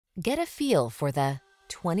Get a feel for the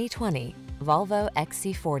 2020 Volvo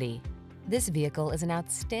XC40. This vehicle is an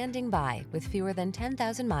outstanding buy with fewer than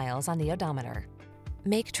 10,000 miles on the odometer.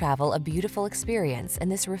 Make travel a beautiful experience in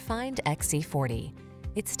this refined XC40.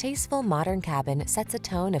 Its tasteful modern cabin sets a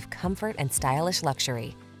tone of comfort and stylish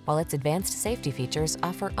luxury, while its advanced safety features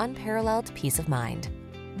offer unparalleled peace of mind.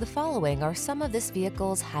 The following are some of this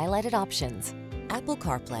vehicle's highlighted options: Apple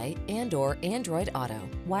CarPlay and/or Android Auto,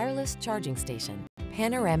 wireless charging station,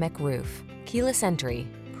 panoramic roof, keyless entry,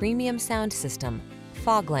 premium sound system,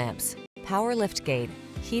 fog lamps, power liftgate,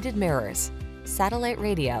 heated mirrors, satellite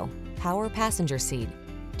radio, power passenger seat.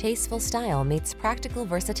 Tasteful style meets practical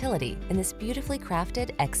versatility in this beautifully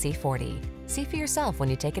crafted XC40. See for yourself when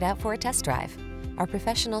you take it out for a test drive. Our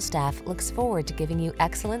professional staff looks forward to giving you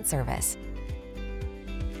excellent service.